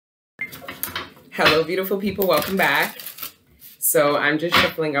Hello, beautiful people. Welcome back. So I'm just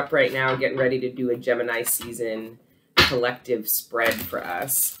shuffling up right now, getting ready to do a Gemini season collective spread for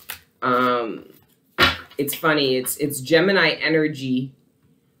us. It's funny. It's Gemini energy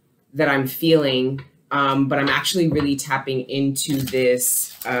that I'm feeling, but I'm actually really tapping into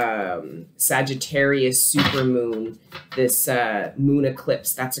this Sagittarius supermoon, this moon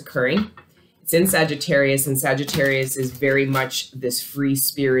eclipse that's occurring. It's in Sagittarius, and Sagittarius is very much this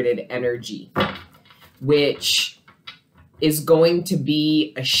free-spirited energy, which is going to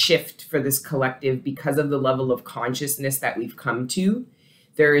be a shift for this collective because of the level of consciousness that we've come to.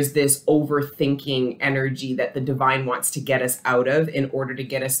 There is this overthinking energy that the divine wants to get us out of in order to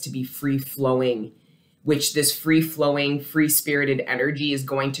get us to be free-flowing, which this free-flowing, free-spirited energy is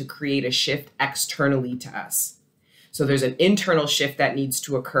going to create a shift externally to us. So there's an internal shift that needs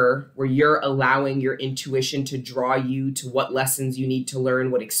to occur where you're allowing your intuition to draw you to what lessons you need to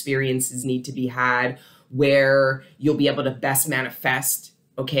learn, what experiences need to be had, where you'll be able to best manifest,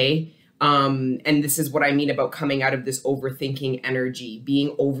 okay? And this is what I mean about coming out of this overthinking energy,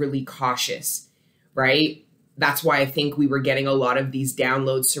 being overly cautious, right? That's why I think we were getting a lot of these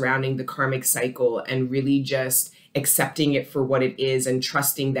downloads surrounding the karmic cycle and really just accepting it for what it is and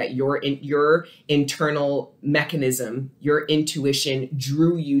trusting that your internal mechanism, your intuition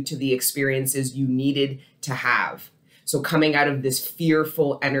drew you to the experiences you needed to have. So coming out of this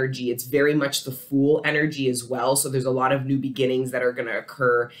fearful energy, it's very much the Fool energy as well. So there's a lot of new beginnings that are going to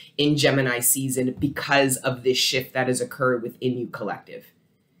occur in Gemini season because of this shift that has occurred within you collective.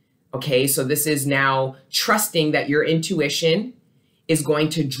 Okay, so this is now trusting that your intuition is going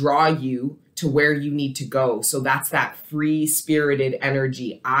to draw you to where you need to go. So that's that free-spirited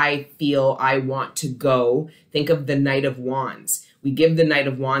energy. I feel I want to go. Think of the Knight of Wands. We give the Knight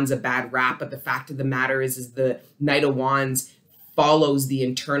of Wands a bad rap, but the fact of the matter is the Knight of Wands follows the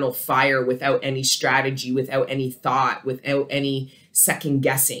internal fire without any strategy, without any thought, without any second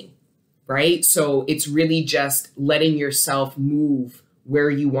guessing, right? So it's really just letting yourself move where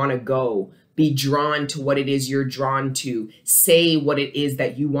you want to go. Be drawn to what it is you're drawn to. Say what it is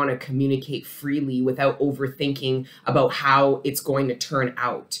that you want to communicate freely without overthinking about how it's going to turn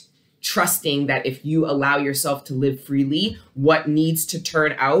out. Trusting that if you allow yourself to live freely, what needs to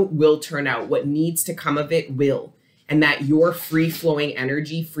turn out will turn out. What needs to come of it will. And that your free-flowing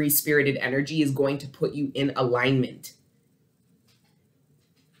energy, free-spirited energy is going to put you in alignment.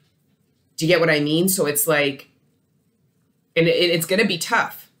 Do you get what I mean? So it's like, and it's going to be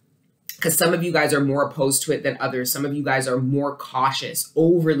tough because some of you guys are more opposed to it than others. Some of you guys are more cautious,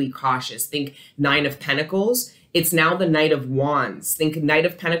 overly cautious. Think Nine of Pentacles. It's now the Knight of Wands. Think Knight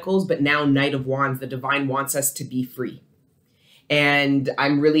of Pentacles, but now Knight of Wands. The divine wants us to be free. And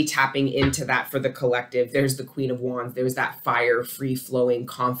I'm really tapping into that for the collective. There's the Queen of Wands. There's that fire, free-flowing,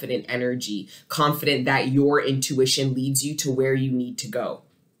 confident energy. Confident that your intuition leads you to where you need to go.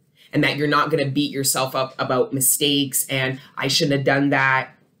 And that you're not going to beat yourself up about mistakes and I shouldn't have done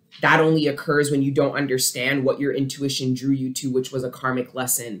that. That only occurs when you don't understand what your intuition drew you to, which was a karmic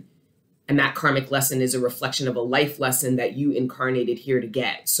lesson. And that karmic lesson is a reflection of a life lesson that you incarnated here to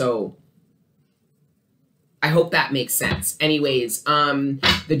get. So I hope that makes sense. Anyways,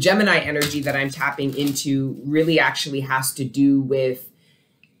 the Gemini energy that I'm tapping into really actually has to do with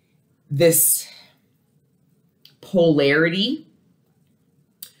this polarity.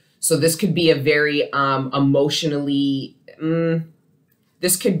 So this could be a very emotionally,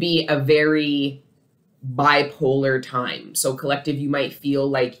 this could be a very bipolar time. So collective, you might feel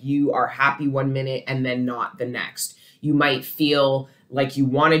like you are happy one minute and then not the next. You might feel like you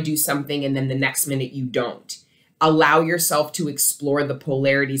want to do something and then the next minute you don't. Allow yourself to explore the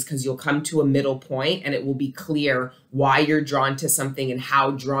polarities because you'll come to a middle point and it will be clear why you're drawn to something and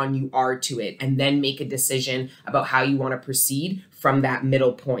how drawn you are to it. And then make a decision about how you want to proceed from that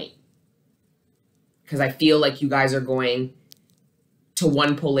middle point. Because I feel like you guys are going to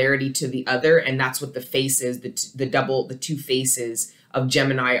one polarity to the other, and that's what the face is. The two faces of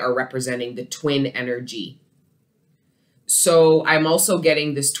Gemini are representing the twin energy. So I'm also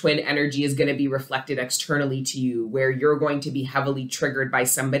getting this twin energy is going to be reflected externally to you, where you're going to be heavily triggered by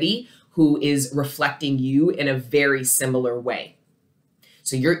somebody who is reflecting you in a very similar way.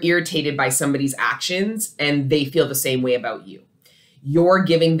 So you're irritated by somebody's actions and they feel the same way about you. You're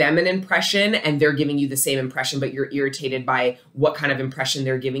giving them an impression and they're giving you the same impression, but you're irritated by what kind of impression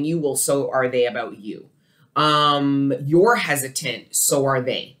they're giving you. Well, so are they about you. You're hesitant, so are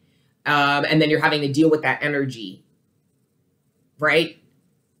they. And then you're having to deal with that energy, right?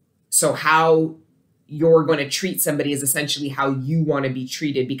 So how you're going to treat somebody is essentially how you want to be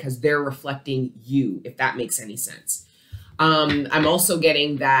treated because they're reflecting you, if that makes any sense. I'm also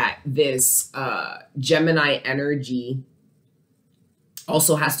getting that this Gemini energy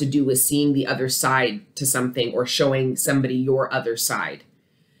also has to do with seeing the other side to something or showing somebody your other side,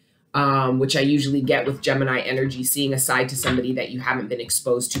 which I usually get with Gemini energy, seeing a side to somebody that you haven't been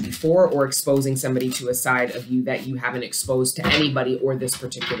exposed to before, or exposing somebody to a side of you that you haven't exposed to anybody or this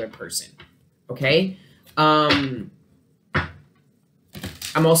particular person. Okay. I'm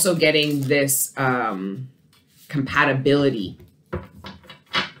also getting this compatibility.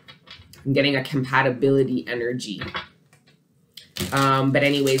 I'm getting a compatibility energy. But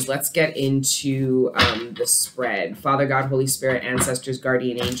anyways, let's get into the spread. Father God, Holy Spirit, ancestors,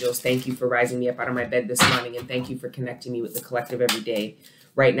 guardian angels, thank you for rising me up out of my bed this morning, and thank you for connecting me with the collective every day.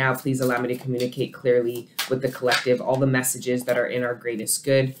 Right now, please allow me to communicate clearly with the collective all the messages that are in our greatest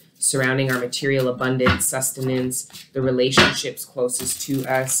good, surrounding our material abundance, sustenance, the relationships closest to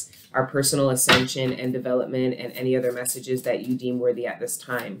us, our personal ascension and development, and any other messages that you deem worthy at this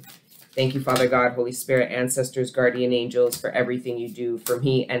time. Thank you, Father God, Holy Spirit, ancestors, guardian angels, for everything you do for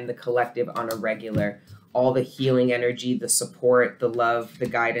me and the collective on a regular. All the healing energy, the support, the love, the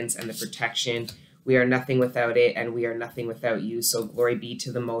guidance, and the protection. We are nothing without it, and we are nothing without you. So glory be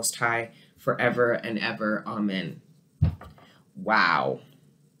to the Most High forever and ever. Amen. Wow.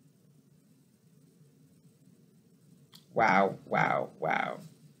 Wow, wow, wow.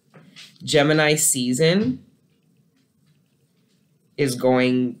 Gemini season is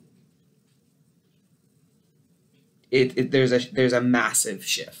going... There's a massive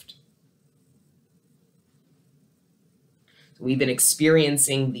shift. We've been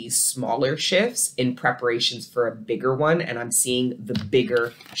experiencing these smaller shifts in preparations for a bigger one, and I'm seeing the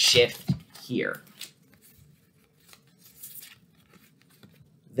bigger shift here.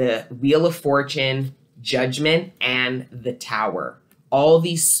 The Wheel of Fortune, Judgment, and the Tower. All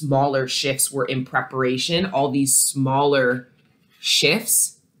these smaller shifts were in preparation. All these smaller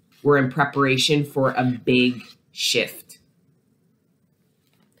shifts were in preparation for a big shift.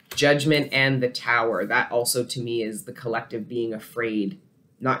 Judgment and the Tower. That also to me is the collective being afraid,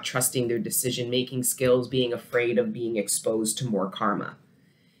 not trusting their decision-making skills, being afraid of being exposed to more karma.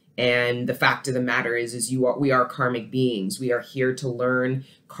 And the fact of the matter is we are karmic beings. We are here to learn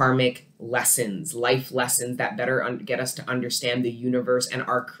karmic lessons, life lessons that better get us to understand the universe and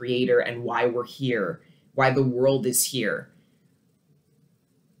our creator and why we're here, why the world is here.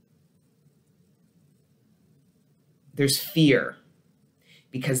 There's fear,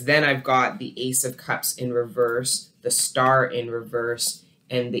 because then I've got the Ace of Cups in reverse, the Star in reverse,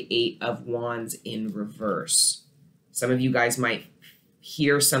 and the Eight of Wands in reverse. Some of you guys might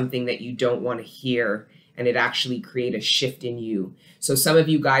hear something that you don't want to hear, and it actually create a shift in you. So some of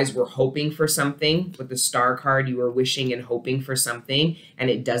you guys were hoping for something with the Star card. You were wishing and hoping for something, and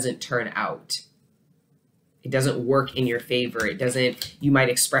it doesn't turn out. It doesn't work in your favor. It doesn't, you might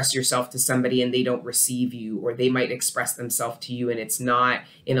express yourself to somebody and they don't receive you, or they might express themselves to you and it's not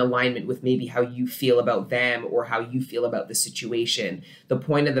in alignment with maybe how you feel about them or how you feel about the situation. The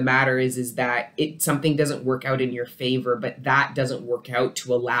point of the matter is that something doesn't work out in your favor, but that doesn't work out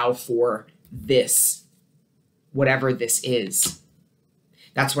to allow for this, whatever this is.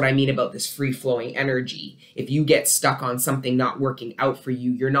 That's what I mean about this free-flowing energy. If you get stuck on something not working out for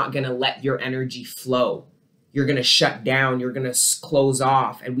you, you're not going to let your energy flow. You're going to shut down, you're going to close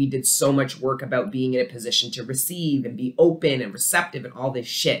off. And we did so much work about being in a position to receive and be open and receptive and all this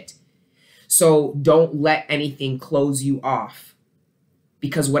shit. So don't let anything close you off,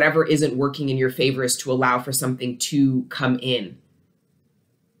 because whatever isn't working in your favor is to allow for something to come in.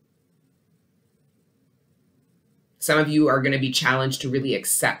 Some of you are going to be challenged to really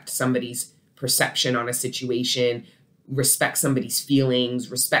accept somebody's perception on a situation, respect somebody's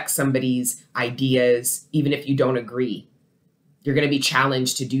feelings, respect somebody's ideas, even if you don't agree. You're going to be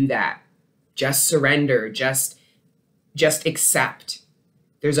challenged to do that. Just surrender, just accept.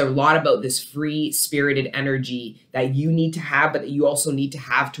 There's a lot about this free-spirited energy that you need to have, but that you also need to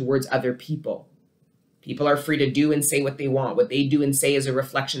have towards other people. People are free to do and say what they want. What they do and say is a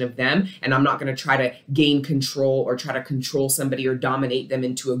reflection of them, and I'm not going to try to gain control or try to control somebody or dominate them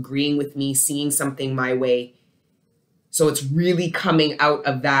into agreeing with me, seeing something my way. So it's really coming out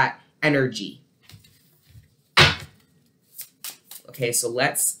of that energy. Okay, so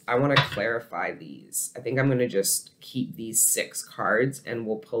I want to clarify these. I think I'm going to just keep these 6 cards and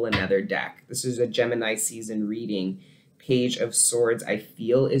we'll pull another deck. This is a Gemini season reading. Page of Swords, I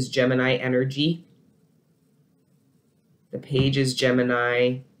feel, is Gemini energy. The Page is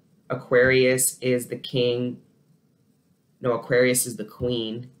Gemini. Aquarius is the king. No, Aquarius is the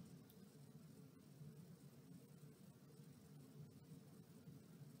queen.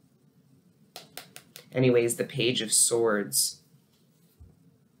 Anyways, the Page of Swords.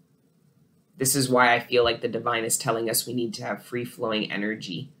 This is why I feel like the divine is telling us we need to have free-flowing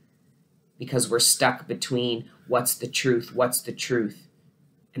energy, because we're stuck between what's the truth, what's the truth.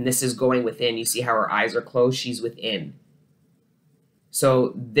 And this is going within. You see how her eyes are closed? She's within.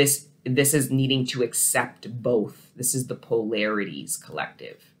 So this is needing to accept both. This is the polarities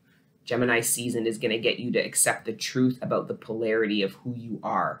collective. Gemini season is going to get you to accept the truth about the polarity of who you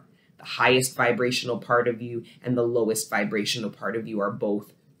are. The highest vibrational part of you and the lowest vibrational part of you are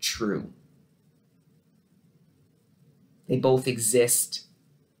both true. They both exist.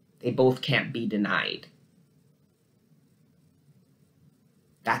 They both can't be denied.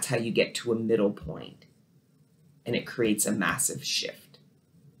 That's how you get to a middle point, and it creates a massive shift.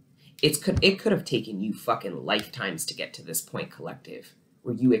 It could have taken you fucking lifetimes to get to this point, collective,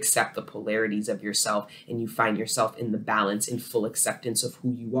 where you accept the polarities of yourself and you find yourself in the balance, in full acceptance of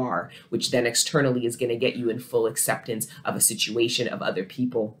who you are, which then externally is going to get you in full acceptance of a situation, of other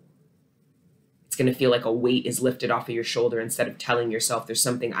people. It's going to feel like a weight is lifted off of your shoulder instead of telling yourself there's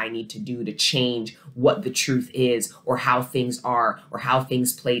something I need to do to change what the truth is or how things are or how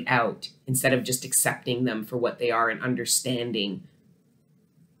things played out, instead of just accepting them for what they are and understanding.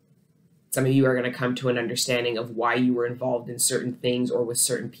 Some of you are going to come to an understanding of why you were involved in certain things or with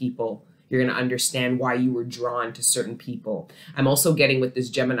certain people. You're going to understand why you were drawn to certain people. I'm also getting with this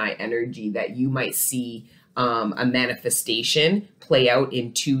Gemini energy that you might see a manifestation play out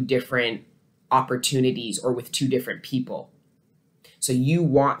in two different opportunities or with two different people. So you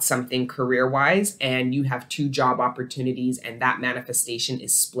want something career-wise and you have two job opportunities, and that manifestation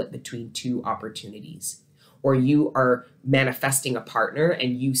is split between two opportunities. Or you are manifesting a partner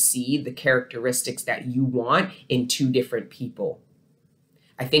and you see the characteristics that you want in two different people.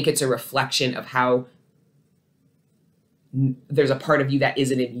 I think it's a reflection of how there's a part of you that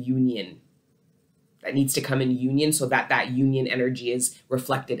isn't in union, that needs to come in union, so that that union energy is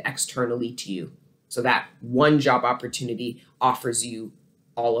reflected externally to you. So that one job opportunity offers you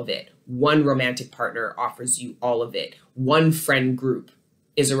all of it. One romantic partner offers you all of it. One friend group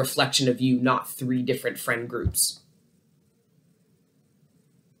is a reflection of you, not three different friend groups.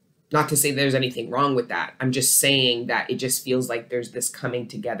 Not to say there's anything wrong with that. I'm just saying that it just feels like there's this coming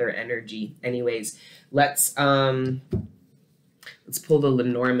together energy. Anyways, let's pull the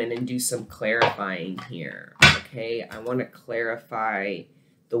Lenormand and do some clarifying here. Okay, I want to clarify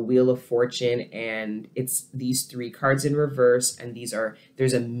the Wheel of Fortune, and it's these three cards in reverse, and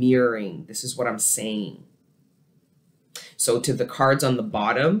there's a mirroring. This is what I'm saying. So to the cards on the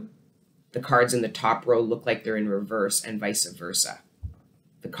bottom, the cards in the top row look like they're in reverse, and vice versa.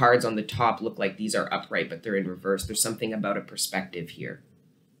 The cards on the top look like these are upright, but they're in reverse. There's something about a perspective here.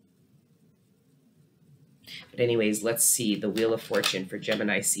 But anyways, let's see the Wheel of Fortune for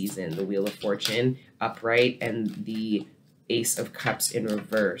Gemini season. The Wheel of Fortune upright and the Ace of Cups in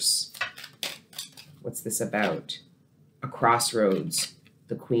reverse. What's this about? A crossroads,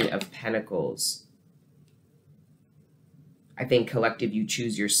 the Queen of Pentacles. I think collective, you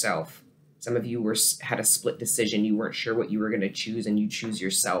choose yourself. Some of you had a split decision. You weren't sure what you were going to choose, and you choose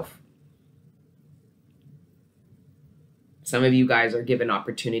yourself. Some of you guys are given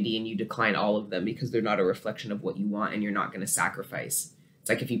opportunity and you decline all of them because they're not a reflection of what you want, and you're not going to sacrifice. It's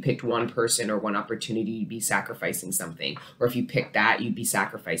like if you picked one person or one opportunity, you'd be sacrificing something. Or if you picked that, you'd be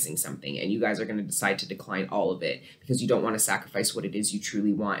sacrificing something. And you guys are going to decide to decline all of it because you don't want to sacrifice what it is you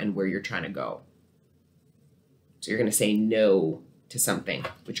truly want and where you're trying to go. So you're going to say no to something,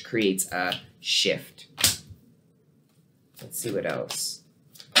 which creates a shift. Let's see what else.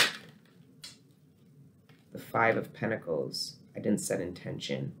 The Five of Pentacles. I didn't set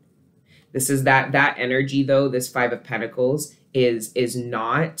intention. This is that energy, though. This Five of Pentacles is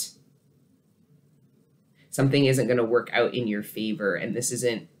not, something isn't going to work out in your favor, and this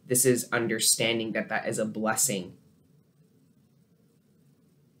is understanding that is a blessing.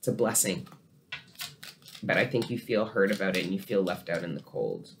 It's a blessing. But I think you feel hurt about it and you feel left out in the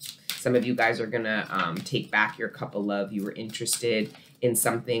cold. Some of you guys are going to take back your cup of love. You were interested in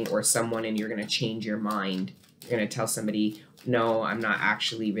something or someone and you're going to change your mind. You're going to tell somebody, no, I'm not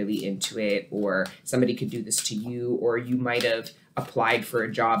actually really into it. Or somebody could do this to you. Or you might have applied for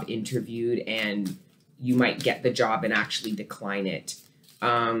a job, interviewed, and you might get the job and actually decline it.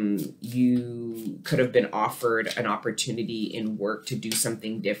 You could have been offered an opportunity in work to do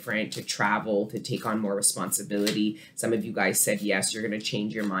something different, to travel, to take on more responsibility. Some of you guys said yes. You're going to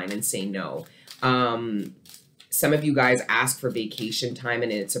change your mind and say no. Some of you guys ask for vacation time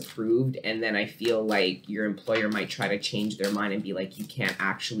and it's approved, and then I feel like your employer might try to change their mind and be like, you can't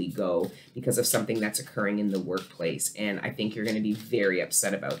actually go because of something that's occurring in the workplace. And I think you're going to be very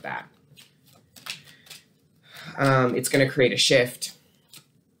upset about that. It's going to create a shift.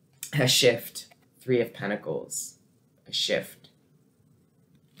 A shift. 3 of Pentacles. A shift.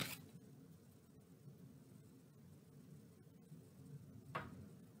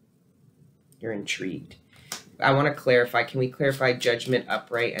 You're intrigued. I want to clarify. Can we clarify Judgment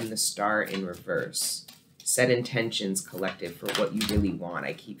upright and the Star in reverse? Set intentions, collective, for what you really want.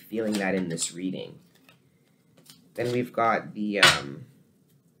 I keep feeling that in this reading. Then we've got the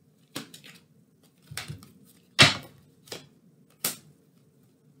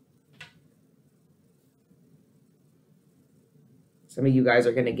some of you guys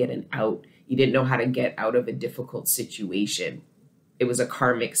are going to get an out. You didn't know how to get out of a difficult situation. It was a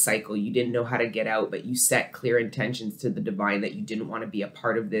karmic cycle. You didn't know how to get out, but you set clear intentions to the divine that you didn't want to be a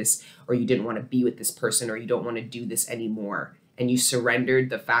part of this, or you didn't want to be with this person, or you don't want to do this anymore. And you surrendered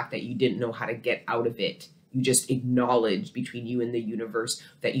the fact that you didn't know how to get out of it. You just acknowledged between you and the universe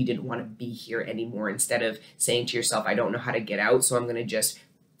that you didn't want to be here anymore, instead of saying to yourself, I don't know how to get out, so I'm going to just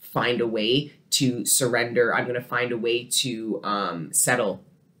find a way to surrender. I'm going to find a way to settle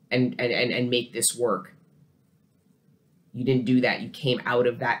and make this work. You didn't do that. You came out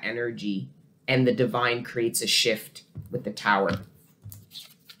of that energy, and the divine creates a shift with the Tower.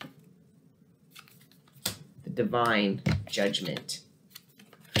 The divine judgment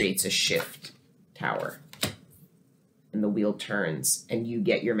creates a shift, Tower. And the wheel turns, and you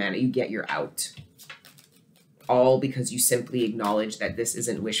get your mana, you get your out. All because you simply acknowledge that this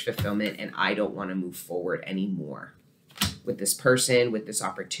isn't wish fulfillment, and I don't want to move forward anymore with this person, with this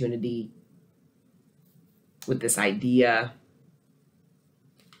opportunity, with this idea.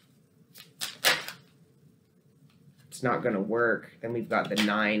 It's not going to work. Then we've got the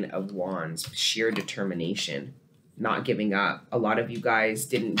 9 of Wands, sheer determination, not giving up. A lot of you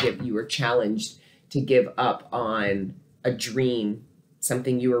guys you were challenged to give up on a dream,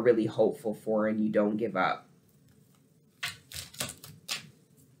 something you were really hopeful for, and you don't give up.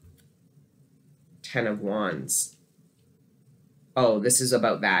 10 of Wands. Oh, this is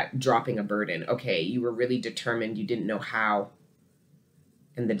about that, dropping a burden. Okay, you were really determined. You didn't know how.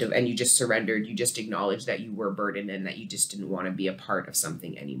 And you just surrendered. You just acknowledged that you were burdened and that you just didn't want to be a part of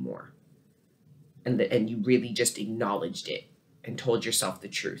something anymore. And you really just acknowledged it and told yourself the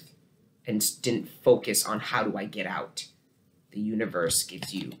truth and didn't focus on how do I get out. The universe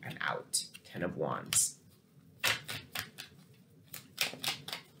gives you an out. 10 of Wands.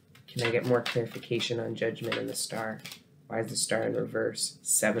 Can I get more clarification on Judgment and the Star? Why is the Star in reverse?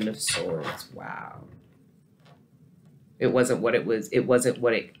 7 of Swords. Wow. It wasn't what it was. It wasn't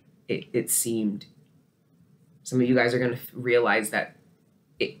what it seemed. Some of you guys are going to realize that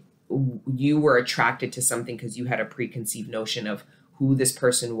you were attracted to something because you had a preconceived notion of who this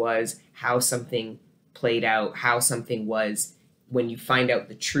person was, how something played out, how something was. When you find out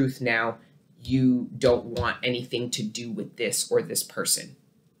the truth now, you don't want anything to do with this or this person,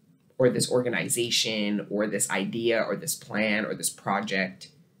 or this organization, or this idea, or this plan, or this project.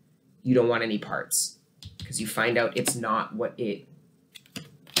 You don't want any parts because you find out it's not what it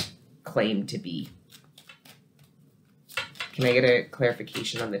claimed to be. Can I get a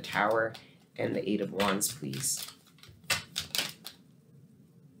clarification on the Tower and the 8 of Wands, please?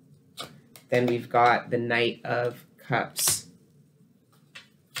 Then we've got the Knight of Cups.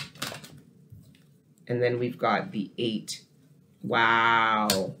 And then we've got the 8.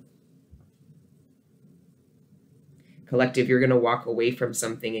 Wow. Collective, you're going to walk away from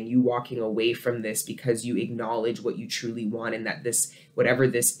something, and you walking away from this because you acknowledge what you truly want, and that this, whatever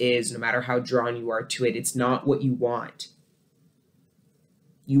this is, no matter how drawn you are to it, it's not what you want.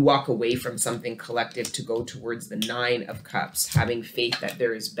 You walk away from something, collective, to go towards the 9 of Cups, having faith that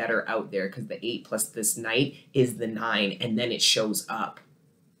there is better out there, because the 8 plus this Knight is the 9, and then it shows up.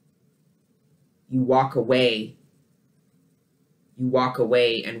 You walk away. You walk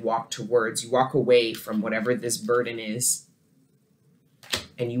away and walk towards. You walk away from whatever this burden is,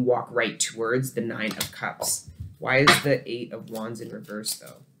 and you walk right towards the 9 of Cups. Why is the 8 of Wands in reverse,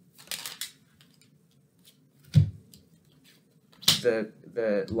 though?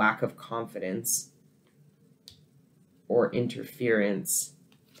 The lack of confidence or interference.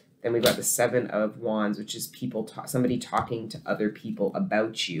 Then we've got the 7 of Wands, which is somebody talking to other people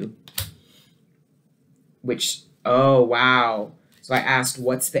about you. Which, oh, wow. So I asked,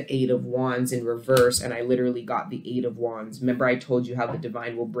 what's the 8 of Wands in reverse? And I literally got the 8 of Wands. Remember, I told you how the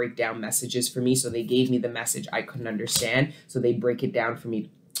divine will break down messages for me. So they gave me the message I couldn't understand. So they break it down for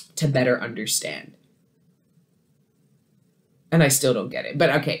me to better understand. And I still don't get it. But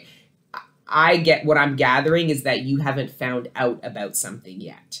okay, I get what I'm gathering is that you haven't found out about something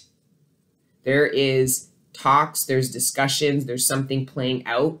yet. There is talks, there's discussions, there's something playing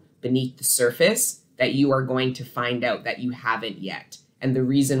out beneath the surface that you are going to find out that you haven't yet. And the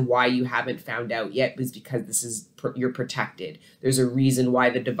reason why you haven't found out yet is because this is you're protected. There's a reason why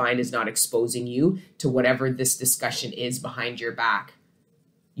the divine is not exposing you to whatever this discussion is behind your back.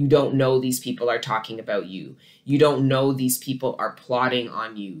 You don't know these people are talking about you. You don't know these people are plotting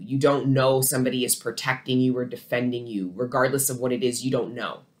on you. You don't know somebody is protecting you or defending you. Regardless of what it is, you don't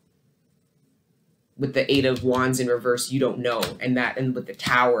know. With the 8 of Wands in reverse, you don't know. And with the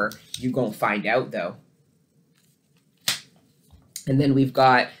Tower, you're going to find out, though. And then we've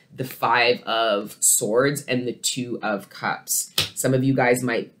got the 5 of Swords and the 2 of Cups. Some of you guys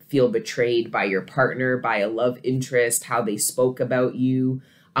might feel betrayed by your partner, by a love interest, how they spoke about you.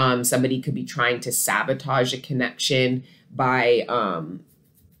 Somebody could be trying to sabotage a connection by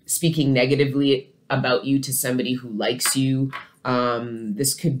speaking negatively about you to somebody who likes you.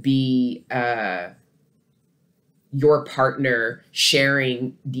 This could be your partner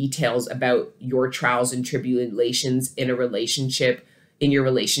sharing details about your trials and tribulations in a relationship, in your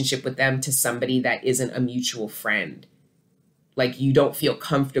relationship with them, to somebody that isn't a mutual friend. Like, you don't feel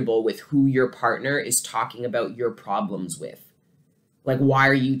comfortable with who your partner is talking about your problems with. Like, why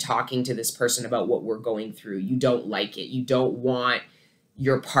are you talking to this person about what we're going through? You don't like it. You don't want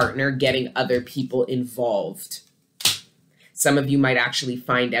your partner getting other people involved. Some of you might actually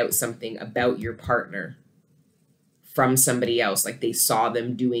find out something about your partner from somebody else, like they saw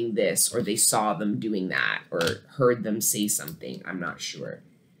them doing this, or they saw them doing that, or heard them say something. I'm not sure.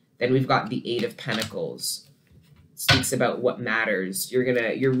 Then we've got the 8 of Pentacles. Speaks about what matters.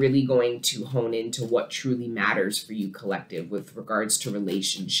 You're really going to hone into what truly matters for you, collective, with regards to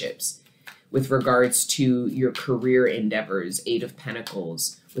relationships, with regards to your career endeavors, 8 of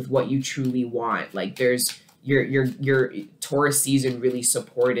Pentacles, with what you truly want. Like, there's your Taurus season really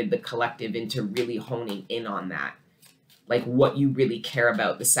supported the collective into really honing in on that. Like, what you really care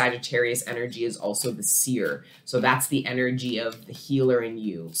about. The Sagittarius energy is also the seer. So that's the energy of the healer in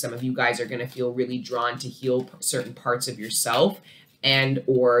you. Some of you guys are going to feel really drawn to heal certain parts of yourself, and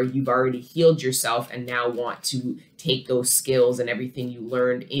or you've already healed yourself and now want to take those skills and everything you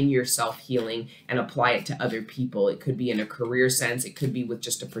learned in your self-healing and apply it to other people. It could be in a career sense. It could be with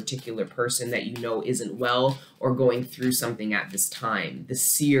just a particular person that you know isn't well or going through something at this time. The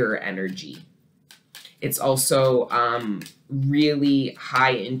seer energy. It's also really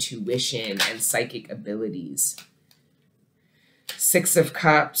high intuition and psychic abilities. 6 of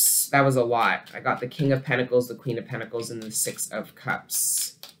Cups, that was a lot. I got the King of Pentacles, the Queen of Pentacles, and the 6 of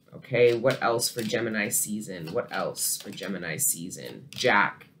Cups. Okay, what else for Gemini season? What else for Gemini season?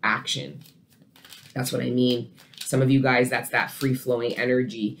 Jack, action. That's what I mean. Some of you guys, that's that free-flowing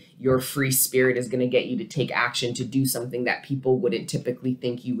energy. Your free spirit is going to get you to take action, to do something that people wouldn't typically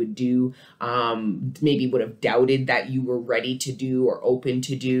think you would do, maybe would have doubted that you were ready to do or open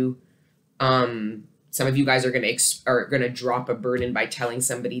to do. Some of you guys are going to drop a burden by telling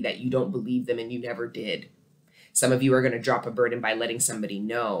somebody that you don't believe them and you never did. Some of you are going to drop a burden by letting somebody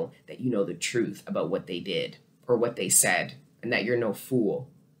know that you know the truth about what they did or what they said, and that you're no fool.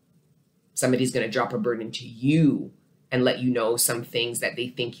 Somebody's going to drop a burden to you and let you know some things that they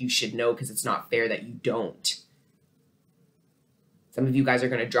think you should know because it's not fair that you don't. Some of you guys are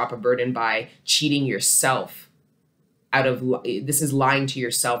going to drop a burden by cheating yourself out of, this is lying to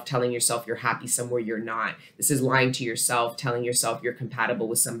yourself, telling yourself you're happy somewhere you're not. This is lying to yourself, telling yourself you're compatible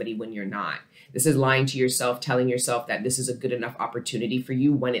with somebody when you're not. This is lying to yourself, telling yourself that this is a good enough opportunity for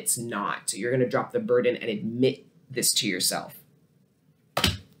you when it's not. So you're going to drop the burden and admit this to yourself.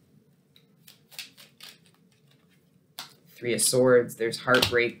 3 of Swords, there's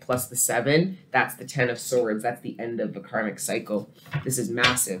heartbreak plus the 7. That's the 10 of Swords. That's the end of the karmic cycle. This is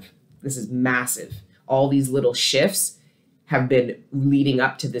massive. This is massive. All these little shifts have been leading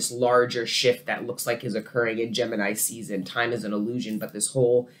up to this larger shift that looks like is occurring in Gemini season. Time is an illusion, but this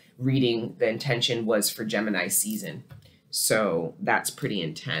whole reading, the intention was for Gemini season. So that's pretty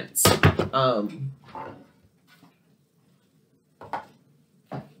intense.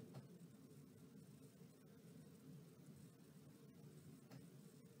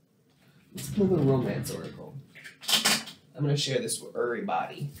 Let's pull the Romance Oracle. I'm going to share this with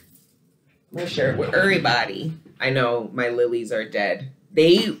everybody. I'm going to share it with everybody. I know my lilies are dead.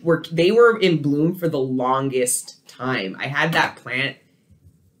 They were in bloom for the longest time. I had that plant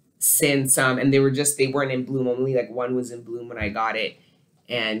since, and they weren't in bloom. Only like one was in bloom when I got it.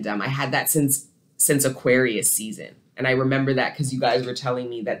 And I had that since Aquarius season. And I remember that because you guys were telling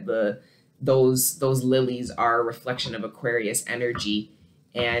me that those lilies are a reflection of Aquarius energy.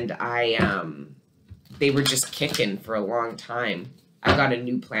 And they were just kicking for a long time. I got a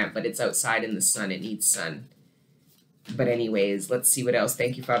new plant, but it's outside in the sun. It needs sun. But anyways, let's see what else.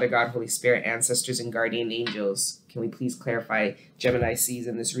 Thank you, Father God, Holy Spirit, ancestors, and guardian angels. Can we please clarify Gemini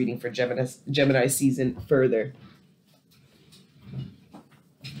season, this reading for Gemini season further?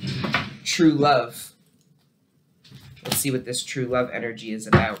 True love. Let's see what this true love energy is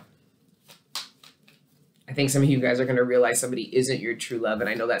about. I think some of you guys are going to realize somebody isn't your true love, and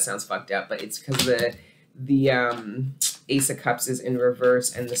I know that sounds fucked up, but it's because the Ace of Cups is in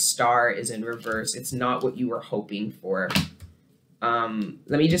reverse and the Star is in reverse. It's not what you were hoping for. Let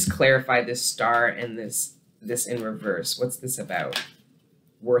me just clarify this Star and this in reverse. What's this about?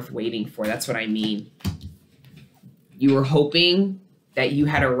 Worth waiting for. That's what I mean. You were hoping that you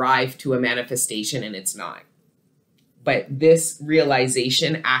had arrived to a manifestation and it's not. But this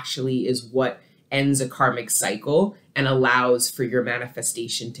realization actually is what ends a karmic cycle and allows for your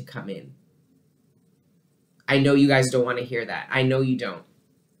manifestation to come in. I know you guys don't want to hear that. I know you don't.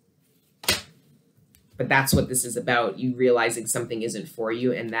 But that's what this is about. You realizing something isn't for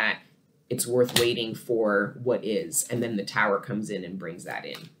you and that it's worth waiting for what is. And then the Tower comes in and brings that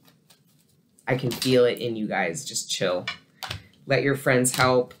in. I can feel it in you guys. Just chill. Let your friends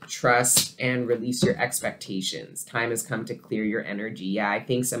help, trust, and release your expectations. Time has come to clear your energy. Yeah, I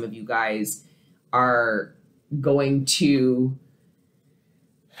think some of you guys are going to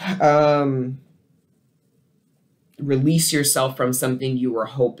release yourself from something you were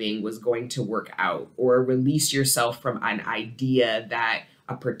hoping was going to work out, or release yourself from an idea that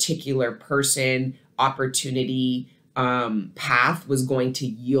a particular person, opportunity, path was going to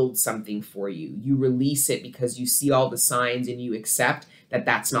yield something for you. You release it because you see all the signs and you accept that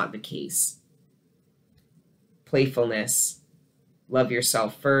that's not the case. Playfulness, love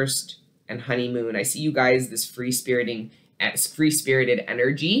yourself first, and honeymoon. I see you guys, this free-spirited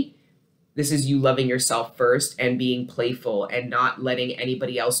energy. This is you loving yourself first and being playful and not letting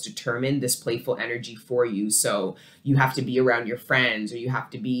anybody else determine this playful energy for you. So you have to be around your friends, or you have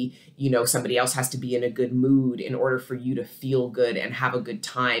to be, somebody else has to be in a good mood in order for you to feel good and have a good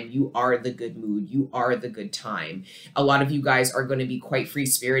time. You are the good mood. You are the good time. A lot of you guys are going to be quite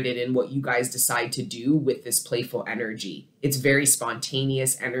free-spirited in what you guys decide to do with this playful energy. It's very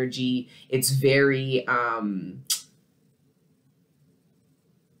spontaneous energy. It's very,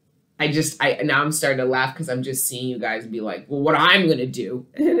 now I'm starting to laugh because I'm just seeing you guys be like, well, what I'm going to do.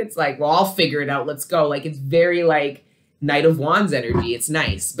 And it's like, well, I'll figure it out. Let's go. Like, it's very like Knight of Wands energy. It's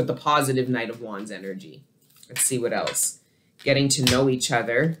nice, but the positive Knight of Wands energy. Let's see what else. Getting to know each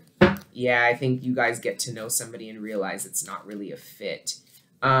other. Yeah, I think you guys get to know somebody and realize it's not really a fit.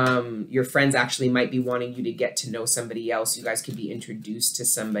 Your friends actually might be wanting you to get to know somebody else. You guys could be introduced to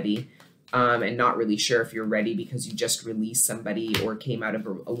somebody. And not really sure if you're ready because you just released somebody or came out of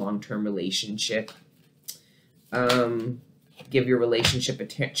a long-term relationship. Give your relationship a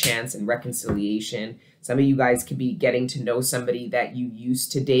chance and reconciliation. Some of you guys could be getting to know somebody that you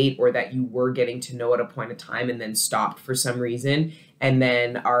used to date or that you were getting to know at a point of time and then stopped for some reason and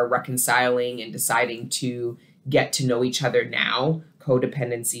then are reconciling and deciding to get to know each other now.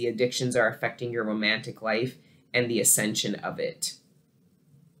 Codependency, addictions are affecting your romantic life and the ascension of it.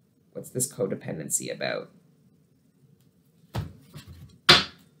 What's this codependency about?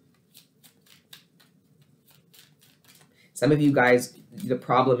 Some of you guys, the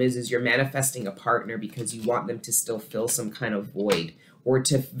problem is you're manifesting a partner because you want them to still fill some kind of void or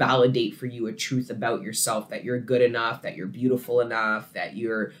to validate for you a truth about yourself, that you're good enough, that you're beautiful enough, that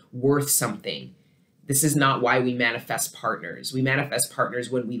you're worth something. This is not why we manifest partners. We manifest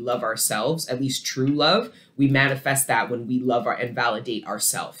partners when we love ourselves, at least true love. We manifest that when we love and validate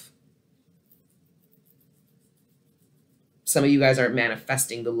ourselves. Some of you guys aren't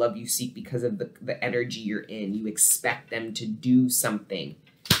manifesting the love you seek because of the energy you're in. You expect them to do something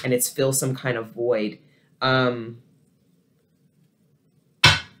and it's fill some kind of void. Some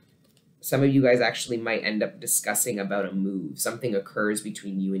of you guys actually might end up discussing about a move. Something occurs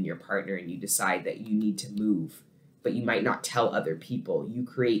between you and your partner and you decide that you need to move, but you might not tell other people. You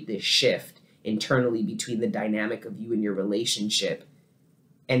create this shift internally between the dynamic of you and your relationship.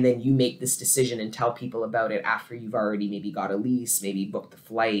 And then you make this decision and tell people about it after you've already maybe got a lease, maybe booked the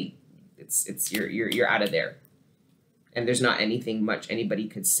flight. You're out of there. And there's not anything much anybody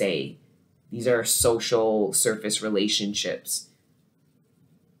could say. These are social surface relationships,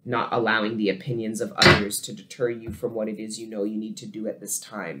 not allowing the opinions of others to deter you from what it is you know you need to do at this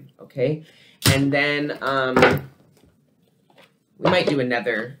time. Okay. And then we might do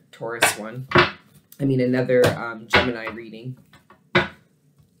another Taurus one. Another Gemini reading.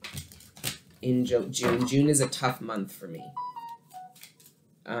 In June. June is a tough month for me.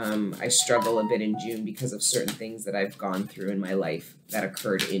 I struggle a bit in June because of certain things that I've gone through in my life that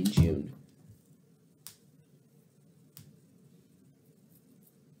occurred in June.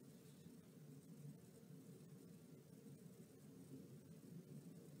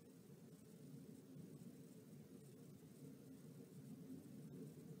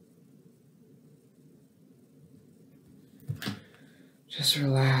 Just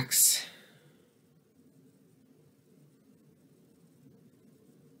relax.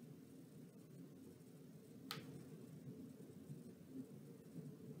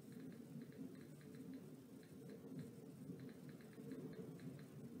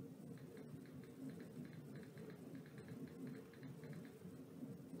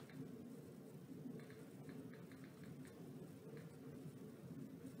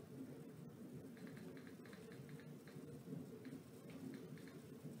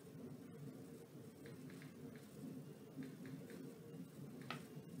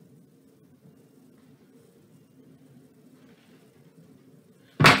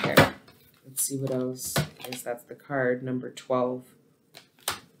 Let's see what else. I guess that's the card, number 12,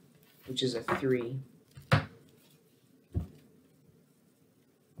 which is a 3.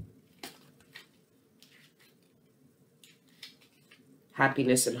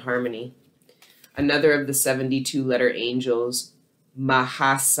 Happiness and harmony. Another of the 72-letter angels,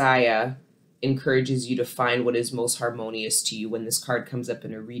 Mahasaya, encourages you to find what is most harmonious to you. When this card comes up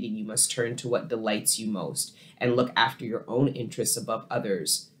in a reading, you must turn to what delights you most and look after your own interests above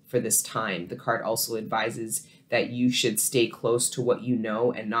others. For this time, the card also advises that you should stay close to what you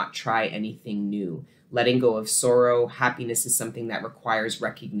know and not try anything new. Letting go of sorrow, happiness is something that requires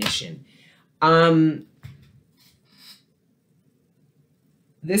recognition. That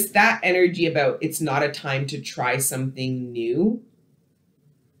energy about it's not a time to try something new.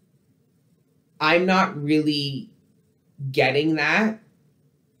 I'm not really getting that.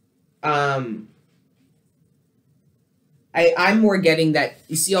 I'm more getting that,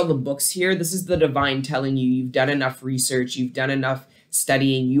 you see all the books here? This is the divine telling you you've done enough research, you've done enough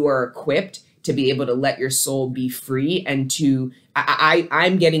studying, you are equipped to be able to let your soul be free and to,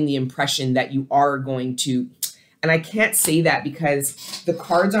 I'm getting the impression that you are going to, and I can't say that because the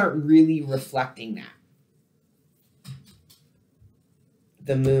cards aren't really reflecting that.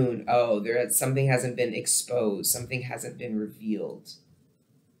 The moon, oh, something hasn't been exposed, something hasn't been revealed.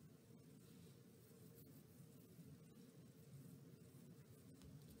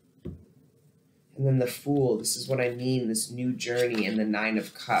 And then the Fool, this is what I mean, this new journey, and the 9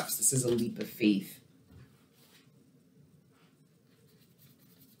 of Cups. This is a leap of faith.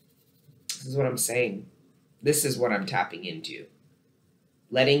 This is what I'm saying. This is what I'm tapping into.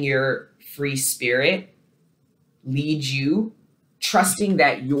 Letting your free spirit lead you, trusting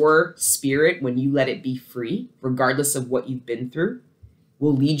that your spirit, when you let it be free, regardless of what you've been through,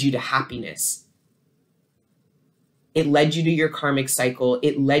 will lead you to happiness. It led you to your karmic cycle.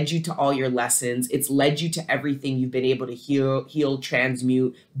 It led you to all your lessons. It's led you to everything you've been able to heal,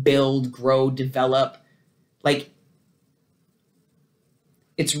 transmute, build, grow, develop. Like,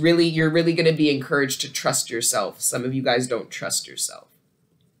 you're really going to be encouraged to trust yourself. Some of you guys don't trust yourself.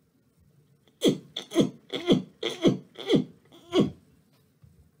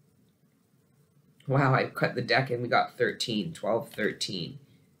 Wow, I cut the deck and we got 13, 12, 13.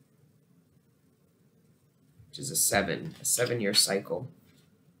 Which is a 7-year cycle.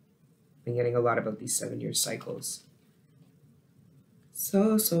 I've been getting a lot about these 7-year cycles.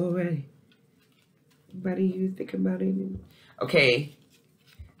 So ready. Buddy, you think about it? Okay.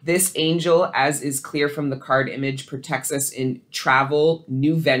 This angel, as is clear from the card image, protects us in travel,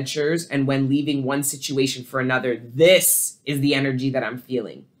 new ventures, and when leaving one situation for another. This is the energy that I'm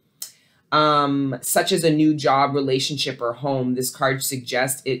feeling. Such as a new job, relationship, or home. This card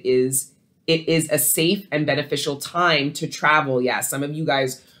suggests it is a safe and beneficial time to travel. Yeah, some of you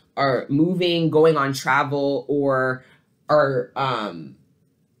guys are moving, going on travel, or are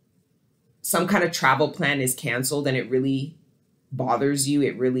some kind of travel plan is canceled and it really bothers you.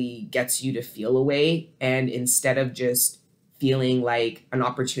 It really gets you to feel a way. And instead of just feeling like an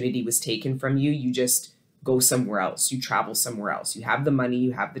opportunity was taken from you, you just go somewhere else. You travel somewhere else. You have the money,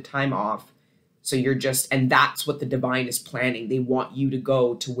 you have the time off. So you're just, and that's what the divine is planning. They want you to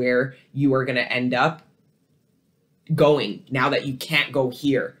go to where you are going to end up going now that you can't go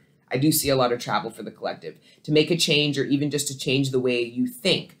here. I do see a lot of travel for the collective. To make a change or even just to change the way you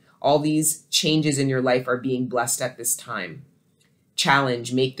think. All these changes in your life are being blessed at this time.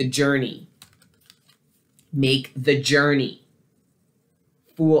 Challenge, make the journey. Make the journey.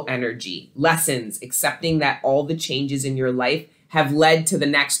 Fool energy. Lessons, accepting that all the changes in your life have led to the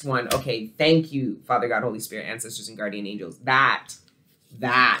next one. Okay, thank you, Father God, Holy Spirit, ancestors, and guardian angels. That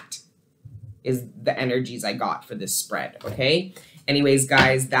is the energies I got for this spread, okay? Anyways,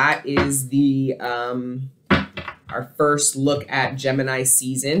 guys, that is the our first look at Gemini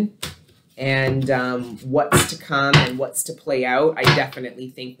season and what's to come and what's to play out. I definitely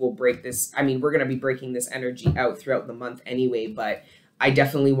think we'll break this. I mean, we're going to be breaking this energy out throughout the month anyway, but I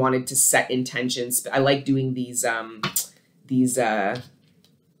definitely wanted to set intentions. I like doing these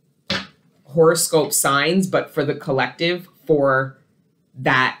horoscope signs, but for the collective, for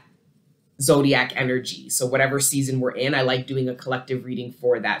that zodiac energy. So whatever season we're in, I like doing a collective reading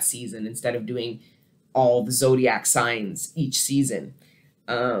for that season instead of doing all the zodiac signs each season.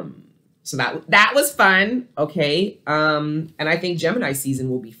 So that was fun. Okay. And I think Gemini season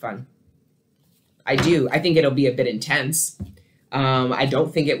will be fun. I do. I think it'll be a bit intense. I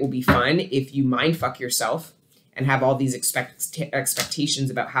don't think it will be fun if you mind fuck yourself and have all these expectations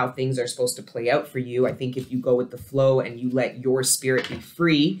about how things are supposed to play out for you. I think if you go with the flow and you let your spirit be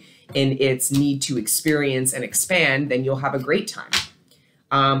free in its need to experience and expand, then you'll have a great time.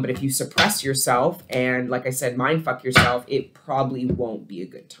 But if you suppress yourself and, like I said, mind fuck yourself, it probably won't be a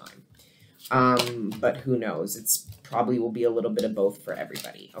good time. But who knows? It's probably will be a little bit of both for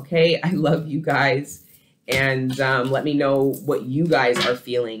everybody. Okay. I love you guys. And let me know what you guys are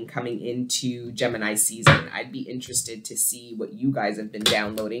feeling coming into Gemini season. I'd be interested to see what you guys have been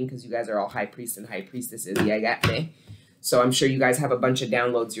downloading, because you guys are all high priests and high priestesses. Yeah, got me. So I'm sure you guys have a bunch of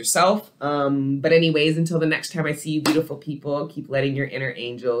downloads yourself. But anyways, until the next time I see you, beautiful people, keep letting your inner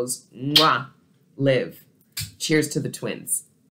angels live. Cheers to the twins.